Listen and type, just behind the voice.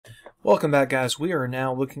Welcome back, guys. We are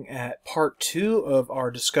now looking at part 2 of our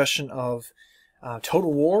discussion of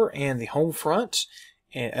Total War and the home front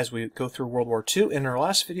as we go through World War II. In our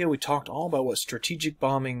last video, we talked all about what strategic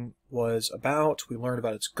bombing was about. We learned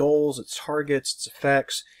about its goals, its targets, its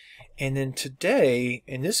effects. And then today,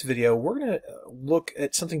 in this video, we're going to look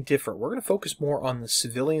at something different. We're going to focus more on the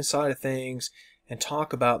civilian side of things and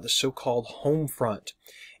talk about the so-called home front.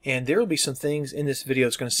 And there will be some things in this video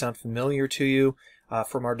that's going to sound familiar to you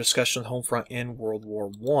from our discussion of the home front in World War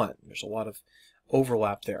I. There's a lot of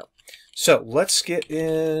overlap there. So let's get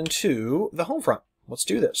into the home front. Let's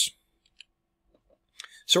do this.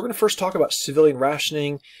 So we're going to first talk about civilian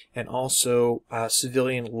rationing and also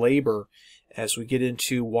civilian labor as we get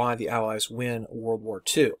into why the Allies win World War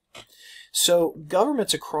II. So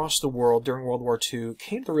governments across the world during World War II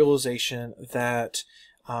came to the realization that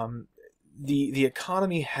the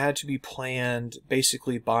economy had to be planned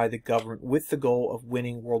basically by the government with the goal of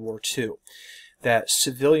winning World War II. That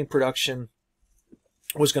civilian production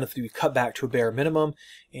was going to be cut back to a bare minimum,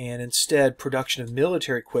 and instead production of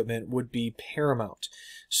military equipment would be paramount.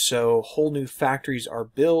 So whole new factories are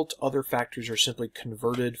built, other factories are simply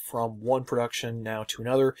converted from one production now to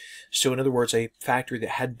another. So in other words, a factory that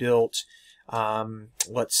had built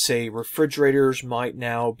let's say refrigerators might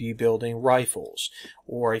now be building rifles,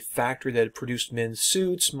 or a factory that had produced men's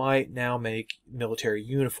suits might now make military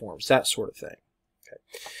uniforms, that sort of thing.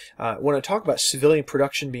 Okay. When I talk about civilian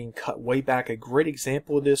production being cut way back, a great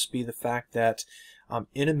example of this be the fact that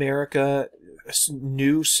in America,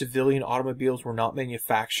 new civilian automobiles were not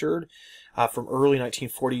manufactured from early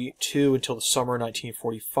 1942 until the summer of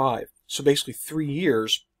 1945. So basically 3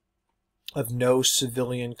 years of no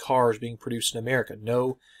civilian cars being produced in America.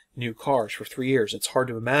 No new cars for 3 years. It's hard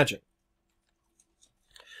to imagine.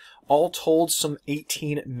 All told, some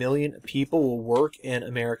 18 million people will work in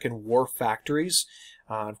American war factories.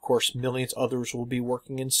 Of course, millions others will be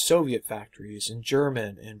working in Soviet factories, in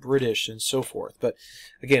German, and British, and so forth. But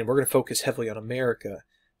again, we're going to focus heavily on America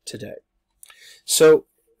today. So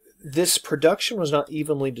this production was not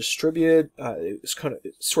evenly distributed. It was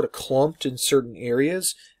sort of clumped in certain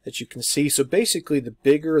areas that you can see. So basically, the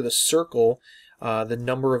bigger the circle, the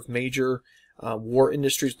number of major war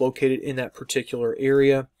industries located in that particular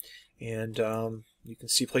area. And you can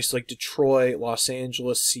see places like Detroit, Los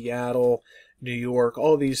Angeles, Seattle, New York,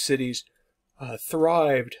 all of these cities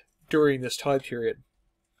thrived during this time period.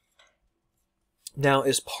 Now,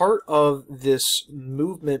 as part of this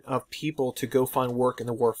movement of people to go find work in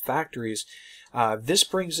the war factories, this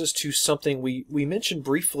brings us to something we mentioned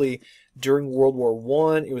briefly during World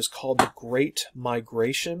War I. It was called the Great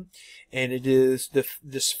Migration, and it is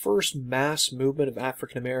this first mass movement of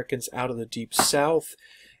African Americans out of the Deep South.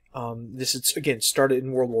 This is, again, started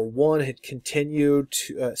in World War I, had continued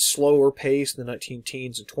to slower pace in the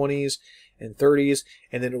 19-teens and 20s and 30s,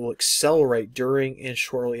 and then it will accelerate during and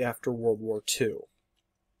shortly after World War II.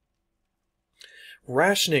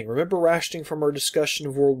 Rationing. Remember rationing from our discussion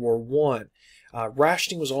of World War I.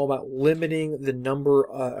 Rationing was all about limiting the number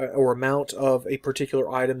or amount of a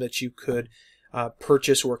particular item that you could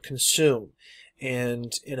purchase or consume.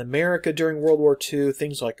 And in America during World War II,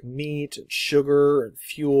 things like meat and sugar and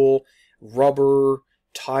fuel, rubber,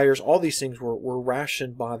 tires, all these things were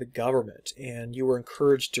rationed by the government, and you were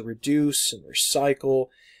encouraged to reduce and recycle,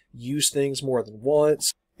 use things more than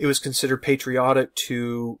once. It was considered patriotic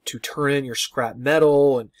to turn in your scrap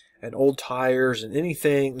metal and old tires and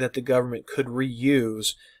anything that the government could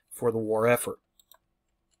reuse for the war effort.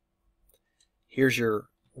 Here's your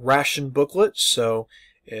ration booklet. So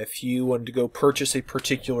if you wanted to go purchase a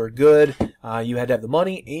particular good, you had to have the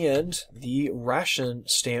money and the ration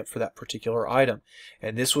stamp for that particular item.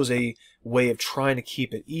 And this was a way of trying to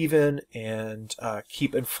keep it even and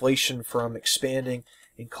keep inflation from expanding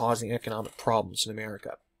and causing economic problems in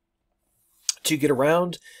America. To get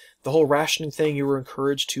around the whole rationing thing, you were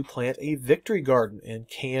encouraged to plant a victory garden and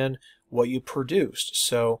can what you produced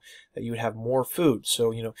so that you would have more food.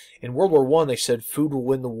 So, you know, in World War I, they said food will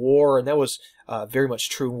win the war, and that was very much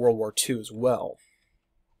true in World War II as well.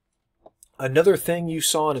 Another thing you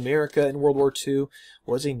saw in America in World War II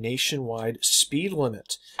was a nationwide speed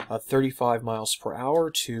limit of 35 miles per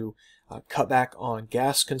hour to cut back on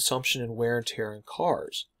gas consumption and wear and tear in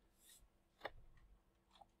cars.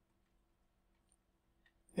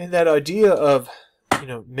 And that idea of, you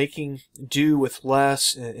know, making do with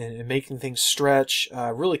less and making things stretch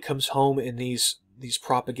really comes home in these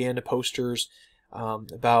propaganda posters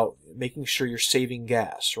about making sure you're saving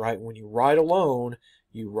gas, right? When you ride alone,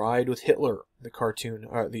 you ride with Hitler, the cartoon,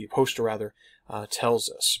 or the poster rather, tells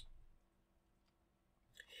us.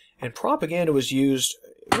 And propaganda was used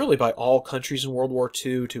really by all countries in World War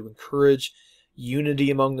II to encourage unity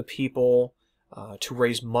among the people, to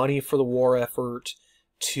raise money for the war effort,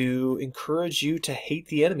 to encourage you to hate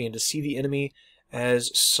the enemy and to see the enemy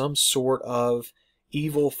as some sort of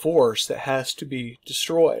evil force that has to be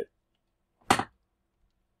destroyed.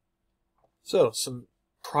 So, some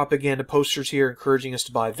propaganda posters here encouraging us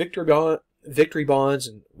to buy victory bonds,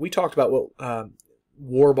 and we talked about what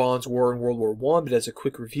war bonds were in World War I, but as a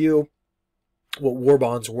quick review, what war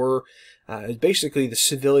bonds were is basically the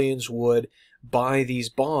civilians would buy these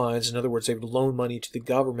bonds. In other words, they would loan money to the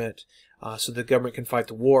government so the government can fight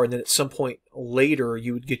the war, and then at some point later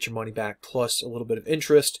you would get your money back plus a little bit of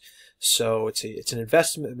interest. So it's an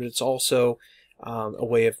investment, but it's also a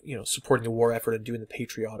way of supporting the war effort and doing the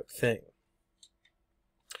patriotic thing.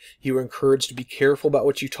 You were encouraged to be careful about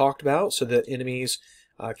what you talked about so that enemies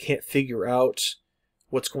can't figure out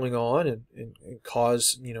what's going on and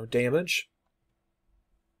cause damage.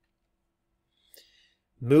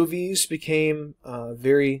 Movies became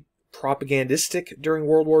very propagandistic during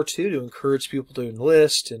World War II to encourage people to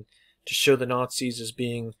enlist and to show the Nazis as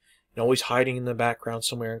being always hiding in the background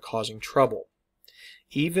somewhere and causing trouble.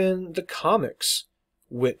 Even the comics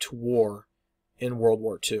went to war in World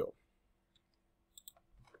War II.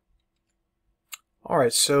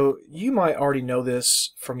 Alright, so you might already know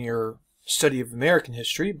this from your study of American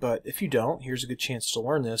history, but if you don't, here's a good chance to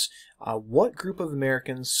learn this. What group of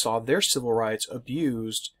Americans saw their civil rights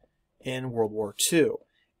abused in World War II?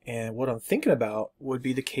 And what I'm thinking about would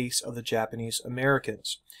be the case of the Japanese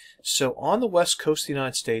Americans. So on the west coast of the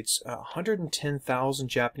United States, 110,000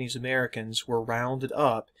 Japanese Americans were rounded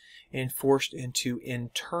up and forced into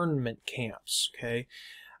internment camps. Okay,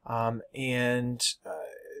 and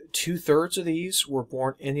 2/3 of these were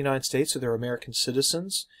born in the United States, so they're American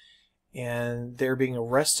citizens, and they're being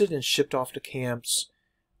arrested and shipped off to camps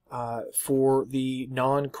for the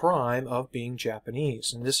non-crime of being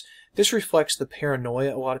Japanese. And this reflects the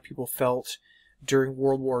paranoia a lot of people felt during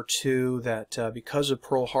World War II that because of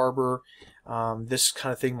Pearl Harbor, this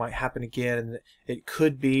kind of thing might happen again. And it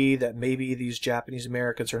could be that maybe these Japanese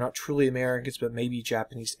Americans are not truly Americans, but maybe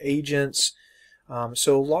Japanese agents.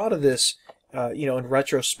 So a lot of this, in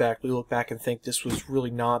retrospect, we look back and think this was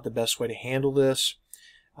really not the best way to handle this.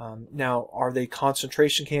 Now, are they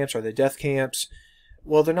concentration camps? Are they death camps?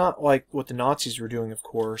 Well, they're not like what the Nazis were doing, of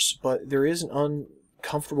course, but there is an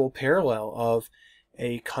uncomfortable parallel of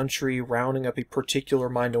a country rounding up a particular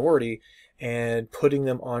minority and putting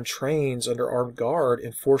them on trains under armed guard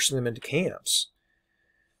and forcing them into camps.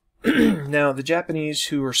 Now, the Japanese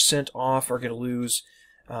who are sent off are going to lose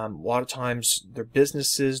a lot of times their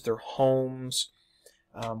businesses, their homes,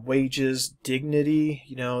 wages, dignity,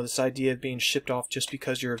 this idea of being shipped off just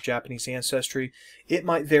because you're of Japanese ancestry. It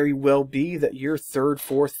might very well be that you're 3rd,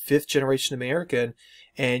 4th, 5th generation American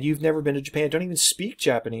and you've never been to Japan, don't even speak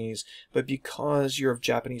Japanese, but because you're of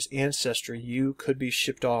Japanese ancestry, you could be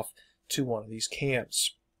shipped off to one of these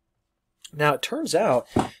camps. Now, it turns out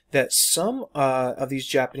that some of these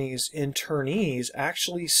Japanese internees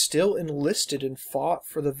actually still enlisted and fought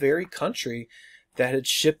for the very country that had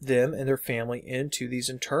shipped them and their family into these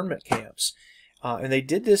internment camps. And they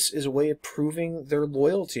did this as a way of proving their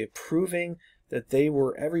loyalty, of proving that they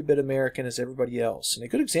were every bit American as everybody else. And a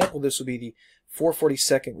good example of this would be the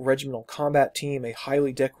 442nd Regimental Combat Team, a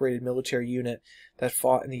highly decorated military unit that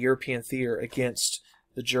fought in the European theater against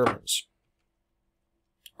the Germans.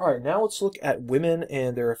 All right, now let's look at women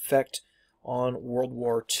and their effect on World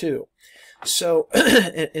War II. So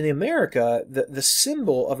in America, the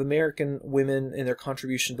symbol of American women and their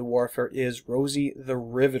contribution to the war effort is Rosie the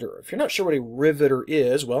Riveter. If you're not sure what a riveter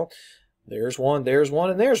is, well, there's one,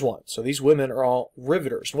 and there's one. So these women are all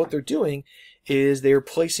riveters. And what they're doing is they're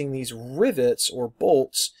placing these rivets or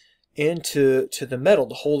bolts into the metal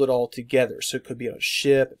to hold it all together. So it could be on a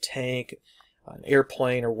ship, a tank, an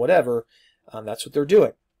airplane, or whatever. That's what they're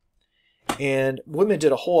doing. And women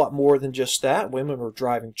did a whole lot more than just that. Women were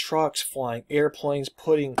driving trucks, flying airplanes,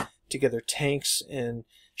 putting together tanks and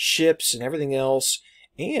ships and everything else,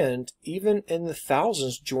 and even in the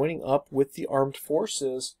thousands joining up with the armed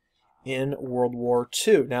forces in World War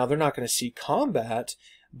II. Now, they're not going to see combat,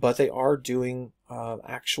 but they are doing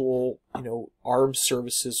actual, armed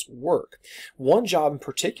services work. One job in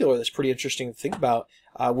particular that's pretty interesting to think about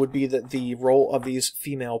would be the role of these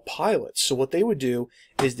female pilots. So what they would do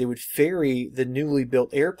is they would ferry the newly built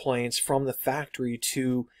airplanes from the factory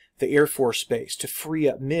to the Air Force Base to free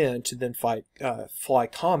up men to then fly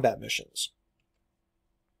combat missions.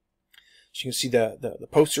 So you can see the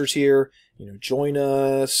posters here, join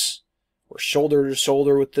us, we're shoulder to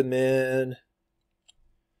shoulder with the men.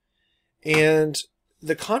 And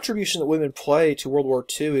the contribution that women play to World War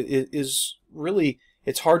II is really,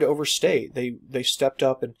 it's hard to overstate. They stepped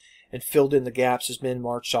up and filled in the gaps as men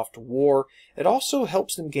marched off to war. It also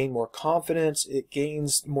helps them gain more confidence. It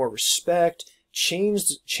gains more respect,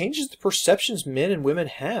 changes the perceptions men and women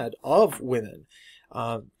had of women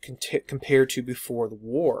compared to before the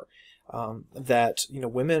war. That, you know,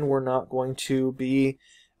 women were not going to be,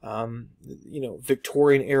 you know,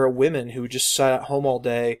 Victorian era women who just sat at home all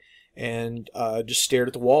day and just stared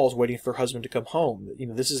at the walls waiting for their husband to come home. You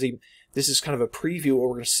know, this is kind of a preview of what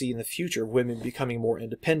we're going to see in the future: women becoming more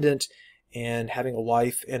independent and having a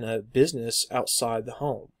life and a business outside the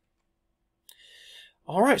home.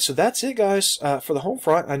 All right, so that's it, guys, for the home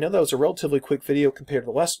front. I know that was a relatively quick video compared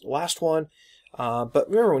to the last one, but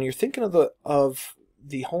remember, when you're thinking of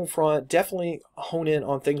the home front, definitely hone in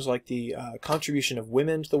on things like the contribution of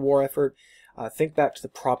women to the war effort. Think back to the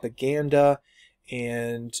propaganda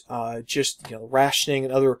and just, you know, rationing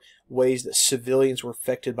and other ways that civilians were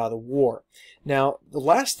affected by the war. Now, the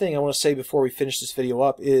last thing I want to say before we finish this video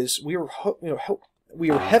up is we were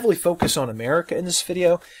heavily focused on America in this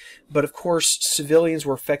video, but of course civilians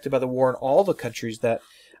were affected by the war in all the countries that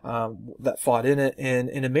fought in it. And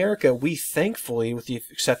in America, we thankfully, with the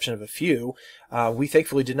exception of a few, we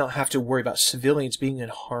thankfully did not have to worry about civilians being in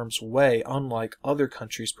harm's way, unlike other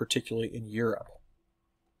countries, particularly in Europe.